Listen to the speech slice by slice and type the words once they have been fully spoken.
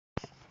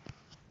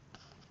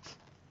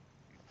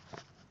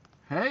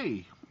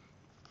Hey,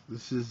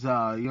 this is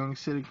Young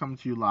City coming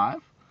to you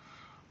live.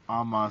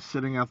 I'm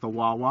sitting at the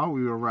Wawa.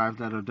 We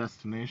arrived at our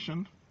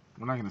destination.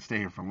 We're not going to stay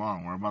here for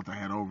long. We're about to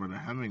head over to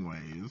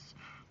Hemingway's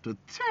to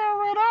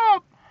tear it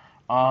up.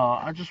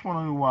 I just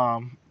want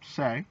to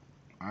say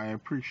I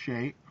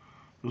appreciate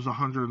those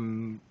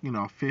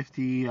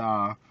 150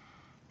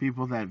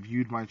 people that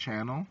viewed my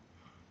channel.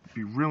 It'd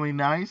be really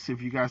nice if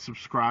you guys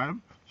subscribe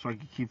so I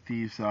can keep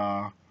these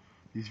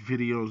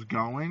videos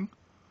going.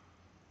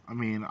 I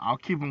mean, I'll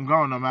keep them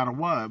going no matter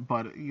what,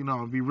 but,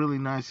 it'd be really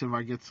nice if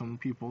I get some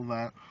people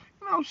that,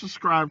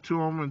 subscribe to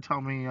them and tell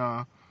me,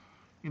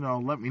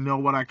 let me know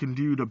what I can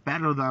do to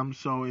better them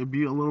so it'd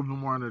be a little bit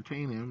more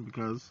entertaining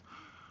because,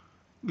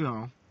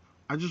 I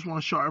just want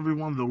to show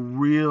everyone the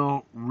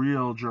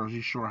real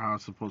Jersey Shore how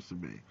it's supposed to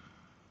be.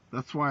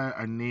 That's why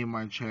I named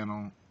my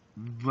channel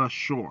The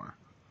Shore.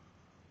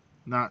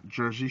 Not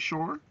Jersey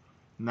Shore,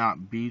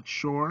 not Beach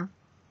Shore.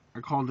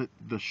 I called it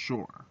The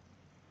Shore.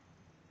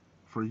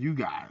 For you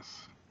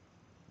guys.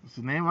 It's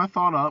the name I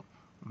thought up.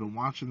 I've been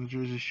watching the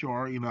Jersey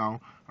Shore, I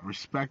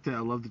respect it. I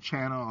love the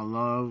channel. I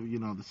love,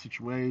 the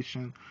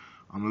situation.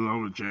 I'm in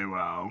love with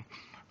Wawa.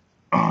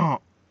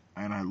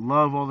 And I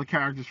love all the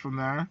characters from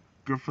there.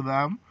 Good for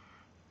them.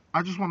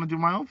 I just want to do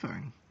my own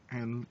thing.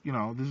 And,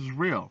 this is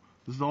real.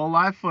 This is all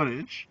live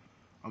footage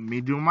of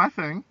me doing my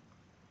thing.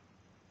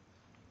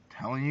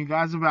 Telling you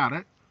guys about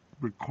it.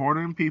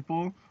 Recording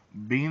people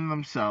being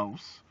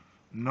themselves.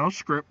 No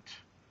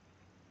script.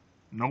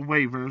 No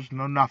waivers,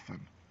 no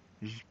nothing.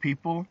 There's just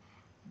people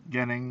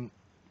getting,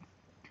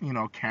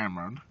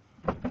 cameraed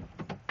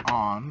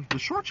on the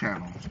Shore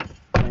channel,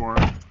 or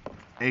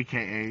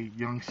AKA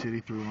Young City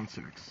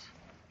 316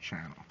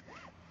 channel.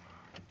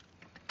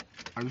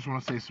 I just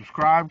want to say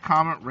subscribe,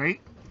 comment,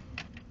 rate.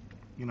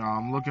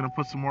 I'm looking to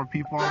put some more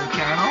people on the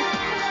channel.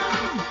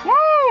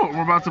 Woo!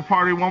 We're about to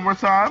party one more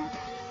time.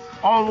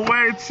 All the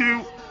way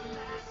to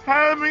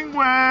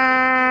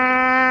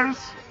Hemingway's.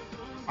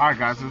 Alright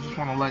guys, I just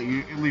want to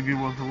leave you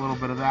with a little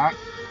bit of that.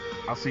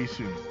 I'll see you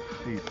soon.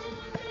 Peace.